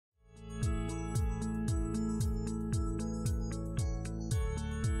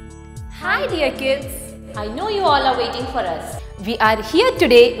Hi dear kids, I know you all are waiting for us. We are here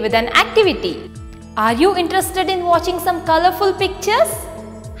today with an activity. Are you interested in watching some colorful pictures?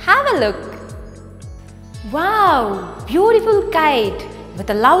 Have a look. Wow, beautiful kite with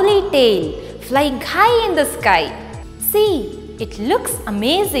a lovely tail flying high in the sky. See, it looks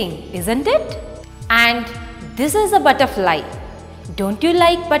amazing, isn't it? And this is a butterfly. Don't you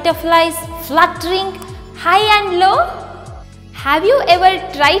like butterflies fluttering high and low? Have you ever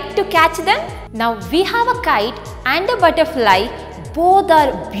tried to catch them? Now we have a kite and a butterfly. Both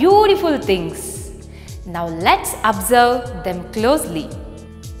are beautiful things. Now let's observe them closely.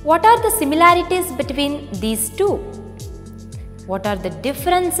 What are the similarities between these two? What are the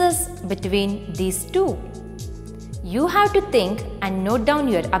differences between these two? You have to think and note down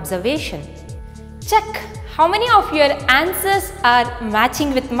your observation. Check how many of your answers are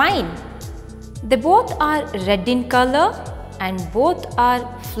matching with mine. They both are red in color and both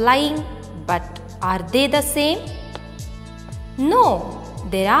are flying, but are they the same? No,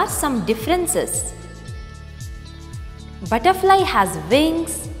 there are some differences. Butterfly has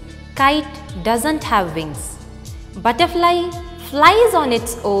wings, kite doesn't have wings. Butterfly flies on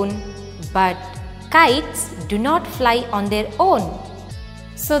its own, but kites do not fly on their own.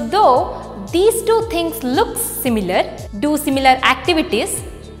 So though these two things look similar, do similar activities,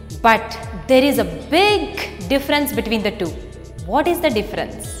 but there is a big difference between the two. What is the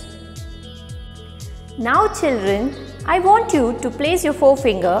difference? Now children, I want you to place your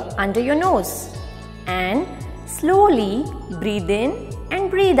forefinger under your nose and slowly breathe in and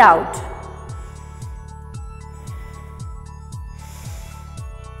breathe out.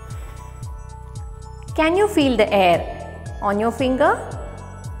 Can you feel the air on your finger?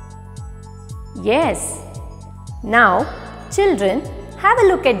 Yes. Now children, have a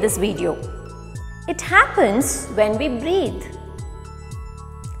look at this video. It happens when we breathe.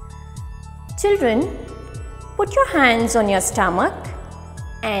 Children, put your hands on your stomach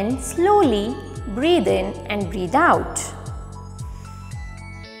and slowly breathe in and breathe out.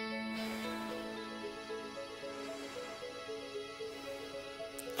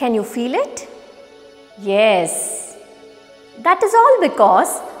 Can you feel it? Yes. That is all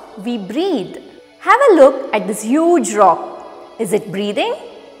because we breathe. Have a look at this huge rock. Is it breathing?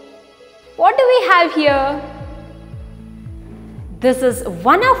 What do we have here? This is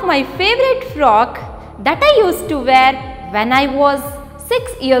one of my favorite frock that I used to wear when I was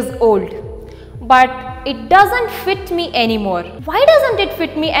 6 years old. But it doesn't fit me anymore. Why doesn't it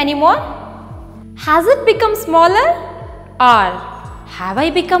fit me anymore? Has it become smaller? Or have I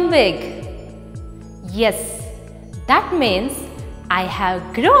become big? Yes, that means I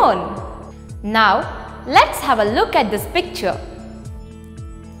have grown. Now let's have a look at this picture.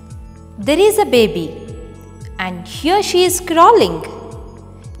 There is a baby and here she is crawling.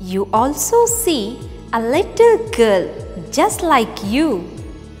 You also see a little girl just like you.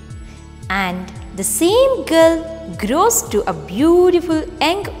 And the same girl grows to a beautiful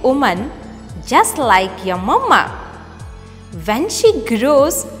young woman just like your mama. When she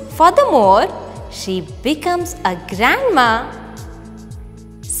grows, furthermore, she becomes a grandma.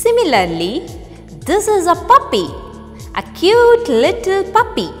 Similarly, this is a puppy, a cute little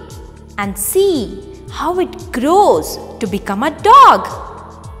puppy. And see how it grows to become a dog.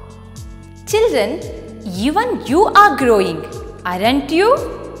 Children, even you are growing, aren't you?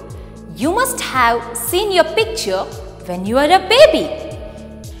 You must have seen your picture when you were a baby.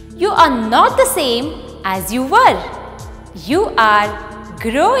 You are not the same as you were. You are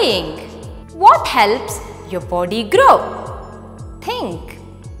growing. What helps your body grow? Think.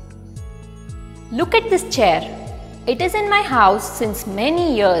 Look at this chair. It is in my house since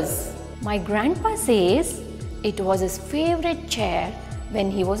many years. My grandpa says it was his favorite chair when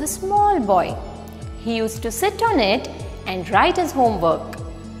he was a small boy. He used to sit on it and write his homework.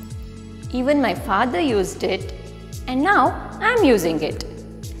 Even my father used it and now I am using it.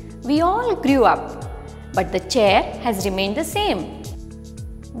 We all grew up, but the chair has remained the same.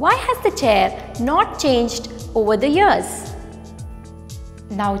 Why has the chair not changed over the years?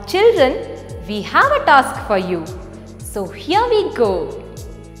 Now children, we have a task for you. So here we go.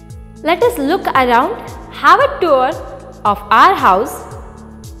 Let us look around, have a tour of our house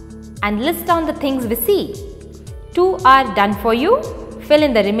and list down the things we see. 2 are done for you. Fill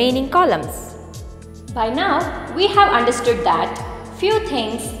in the remaining columns. By now, we have understood that few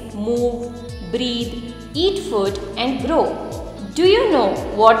things move, breathe, eat food and grow. Do you know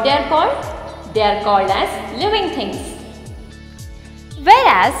what they are called? They are called as living things.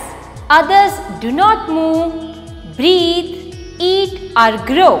 Whereas others do not move, breathe, eat or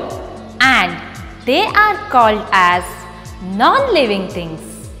grow, and they are called as non-living things.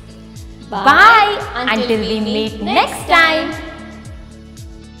 Bye until we meet next time.